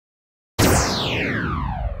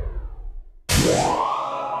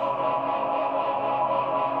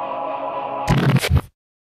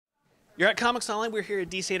You're at Comics Online. We're here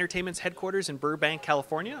at DC Entertainment's headquarters in Burbank,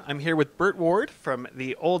 California. I'm here with Burt Ward from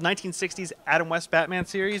the old 1960s Adam West Batman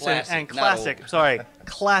series and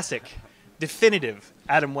classic, definitive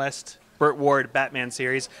Adam West, Burt Ward Batman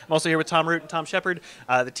series. I'm also here with Tom Root and Tom Sheppard,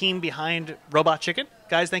 the team behind Robot Chicken.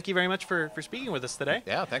 Guys, thank you very much for speaking with us today.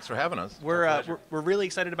 Yeah, thanks for having us. We're really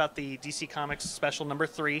excited about the DC Comics special number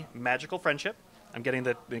 3, Magical Friendship. I'm getting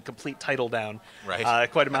the complete title down.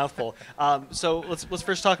 Right. Quite a mouthful. So let's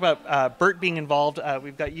first talk about Burt being involved.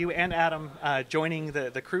 We've got you and Adam joining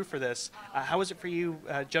the crew for this. How was it for you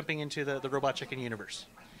jumping into the Robot Chicken universe?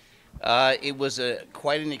 It was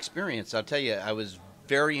quite an experience. I'll tell you, I was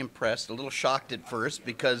very impressed, a little shocked at first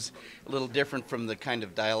because a little different from the kind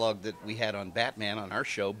of dialogue that we had on Batman on our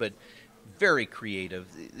show, but very creative.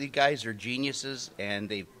 The guys are geniuses, and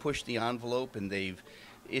they've pushed the envelope, and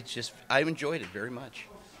I've enjoyed it very much.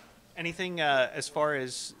 Anything as far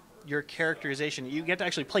as your characterization, you get to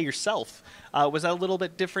actually play yourself. Was that a little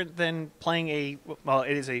bit different than playing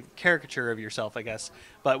it is a caricature of yourself, I guess,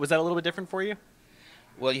 but was that a little bit different for you?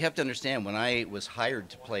 Well, you have to understand, when I was hired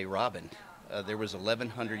to play Robin, there was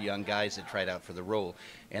 1,100 young guys that tried out for the role,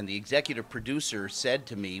 and the executive producer said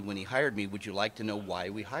to me when he hired me, "Would you like to know why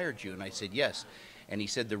we hired you?" And I said, "Yes." And he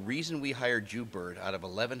said, "The reason we hired you, Burt, out of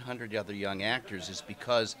 1,100 other young actors is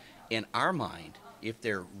because in our mind, if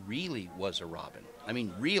there really was a Robin, I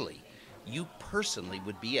mean really, you personally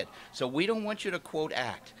would be it. So we don't want you to quote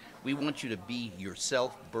act. We want you to be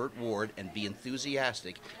yourself, Burt Ward, and be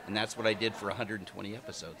enthusiastic." And that's what I did for 120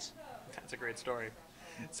 episodes. That's a great story.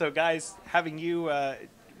 So guys, having you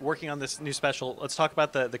working on this new special, let's talk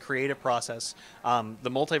about the creative process.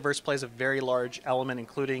 The multiverse plays a very large element,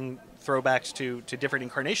 including throwbacks to different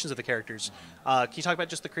incarnations of the characters. Can you talk about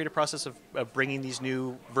just the creative process of bringing these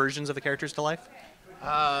new versions of the characters to life?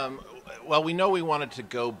 Well, we know we wanted to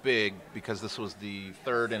go big because this was the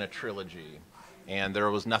third in a trilogy, and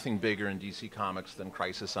there was nothing bigger in DC Comics than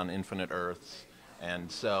Crisis on Infinite Earths.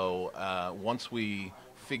 And so once we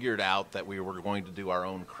figured out that we were going to do our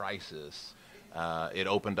own Crisis, it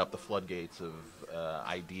opened up the floodgates of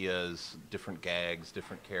ideas, different gags,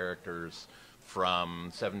 different characters from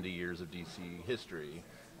 70 years of DC history.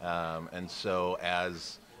 And so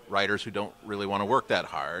as writers who don't really want to work that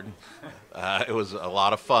hard, it was a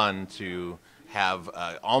lot of fun to have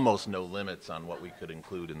almost no limits on what we could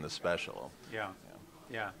include in the special. Yeah.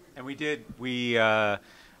 And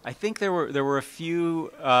I think there were a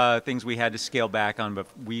few things we had to scale back on, but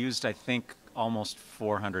we used, I think, almost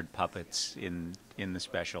 400 puppets in the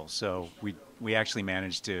special. So we actually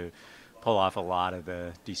managed to pull off a lot of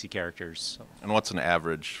the DC characters. And what's an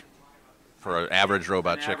average for an average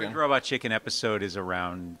Robot Chicken? Average Robot Chicken episode is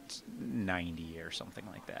around 90 or something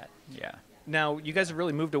like that. Yeah. Now, you guys have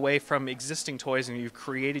really moved away from existing toys, and you've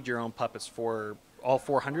created your own puppets for all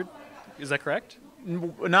 400. Is that correct?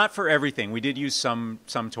 Not for everything. We did use some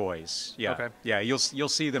toys. Yeah. Okay. Yeah, you'll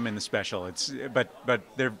see them in the special. But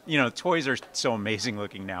they're, toys are so amazing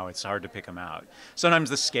looking now. It's hard to pick them out.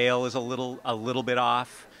 Sometimes the scale is a little bit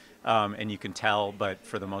off, and you can tell. But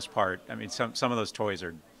for the most part, I mean, some of those toys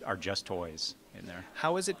are just toys in there.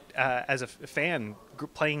 How is it as a fan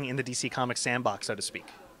playing in the DC Comics sandbox, so to speak?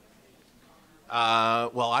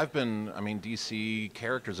 Well, DC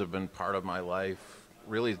characters have been part of my life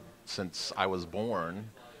really since I was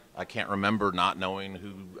born. I can't remember not knowing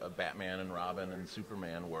who Batman and Robin and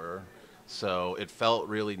Superman were. So it felt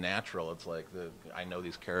really natural. It's like I know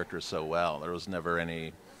these characters so well. There was never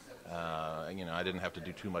any, I didn't have to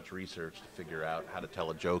do too much research to figure out how to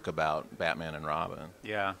tell a joke about Batman and Robin.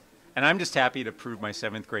 Yeah. And I'm just happy to prove my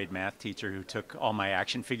 7th grade math teacher who took all my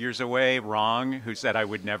action figures away wrong, who said I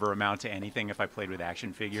would never amount to anything if I played with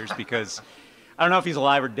action figures, because I don't know if he's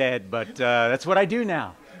alive or dead, but that's what I do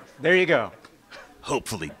now. There you go.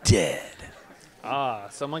 Hopefully dead.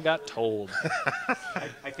 Someone got told.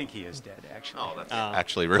 I think he is dead, actually. Oh, that's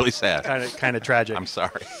actually really sad. Kind of tragic. I'm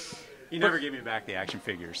sorry. He never gave me back the action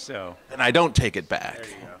figures, so. And I don't take it back. There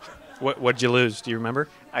you go. What'd you lose? Do you remember?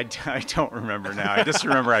 I don't remember now. I just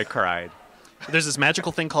remember I cried. There's this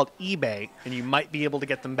magical thing called eBay, and you might be able to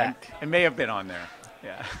get them back. It may have been on there.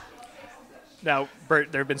 Yeah. Now,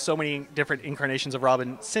 Burt, there have been so many different incarnations of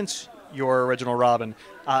Robin since your original Robin.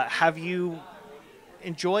 Have you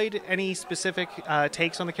enjoyed any specific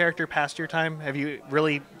takes on the character past your time? Have you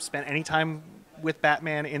really spent any time with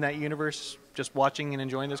Batman in that universe, just watching and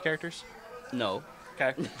enjoying those characters? No.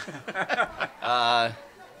 Okay.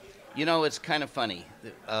 It's kind of funny.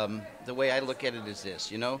 The way I look at it is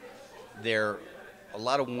this, there are a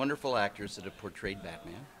lot of wonderful actors that have portrayed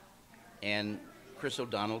Batman, and Chris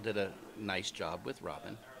O'Donnell did a nice job with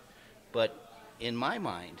Robin. But in my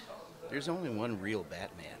mind, there's only one real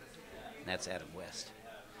Batman, and that's Adam West.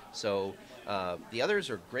 So the others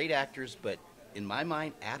are great actors, but in my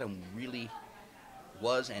mind, Adam really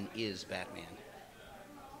was and is Batman.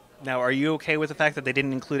 Now, are you okay with the fact that they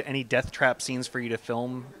didn't include any death trap scenes for you to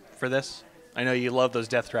film for this? I know you love those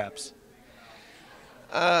death traps.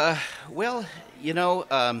 Well, you know,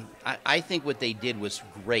 I think what they did was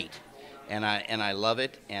great, and I love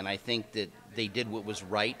it, and I think that they did what was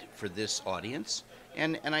right for this audience,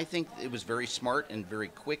 and I think it was very smart and very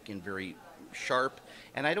quick and very sharp,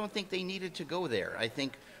 and I don't think they needed to go there. I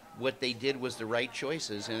think what they did was the right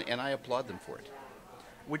choices, and I applaud them for it.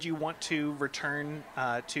 Would you want to return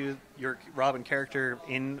to your Robin character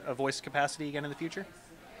in a voice capacity again in the future?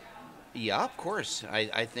 Yeah, of course.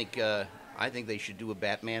 I think they should do a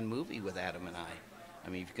Batman movie with Adam and I. I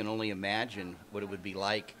mean, if you can only imagine what it would be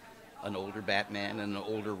like, an older Batman and an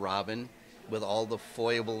older Robin with all the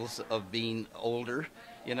foibles of being older,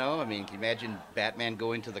 you know? I mean, can you imagine Batman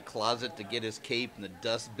going to the closet to get his cape and the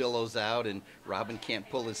dust billows out and Robin can't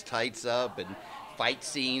pull his tights up, and fight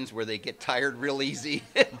scenes where they get tired real easy.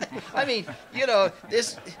 I mean, you know,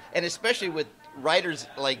 this, and especially with writers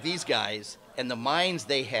like these guys and the minds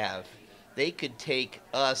they have, they could take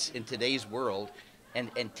us in today's world and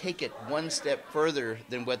take it one step further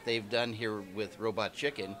than what they've done here with Robot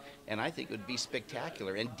Chicken, and I think it would be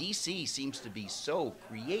spectacular. And DC seems to be so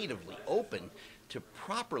creatively open to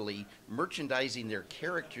properly merchandising their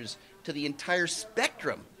characters to the entire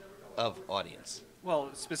spectrum of audience.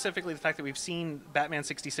 Well, specifically the fact that we've seen Batman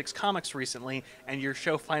 66 comics recently, and your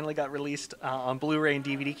show finally got released on Blu-ray and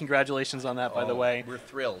DVD. Congratulations on that, by the way. We're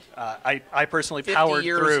thrilled. I personally powered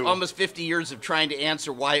through. Almost 50 years of trying to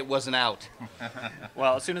answer why it wasn't out.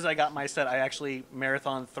 Well, as soon as I got my set, I actually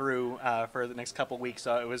marathoned through for the next couple weeks,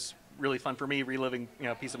 so it was really fun for me reliving, you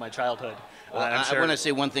know, a piece of my childhood. Well, I want to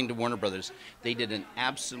say one thing to Warner Brothers. They did an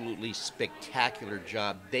absolutely spectacular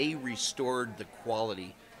job. They restored the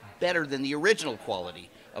quality better than the original quality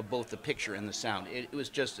of both the picture and the sound. It was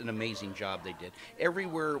just an amazing job they did.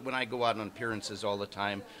 Everywhere when I go out on appearances all the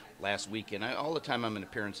time, last weekend, all the time I'm in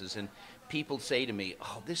appearances, and people say to me,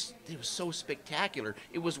 oh, it was so spectacular.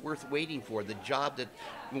 It was worth waiting for. The job that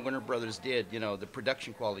Warner Brothers did, you know, the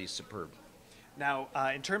production quality is superb. Now,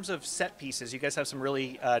 in terms of set pieces, you guys have some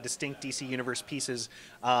really distinct DC Universe pieces.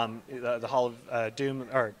 The Hall of Doom,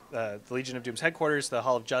 or the Legion of Doom's headquarters, the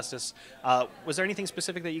Hall of Justice. Was there anything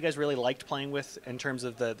specific that you guys really liked playing with in terms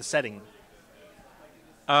of the setting?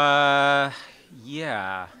 Yeah.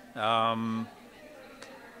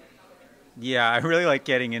 Yeah, I really like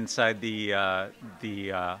getting inside the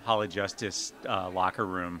Hall of Justice locker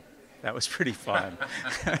room. That was pretty fun.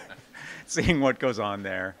 Seeing what goes on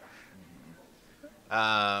there.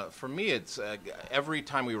 For me, it's every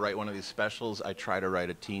time we write one of these specials, I try to write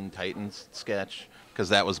a Teen Titans sketch, because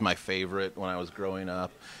that was my favorite when I was growing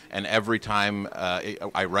up. And every time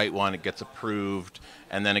I write one, it gets approved,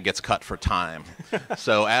 and then it gets cut for time.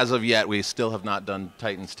 So as of yet, we still have not done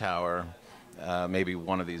Titans Tower. Maybe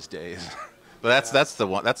one of these days. But that's the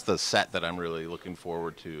one. That's the set that I'm really looking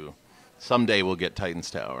forward to. Someday we'll get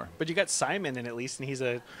Titans Tower. But you got Simon in at least, and he's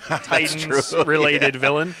a Titans-related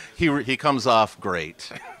villain. He comes off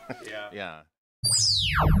great. Yeah.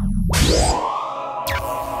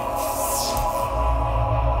 Yeah.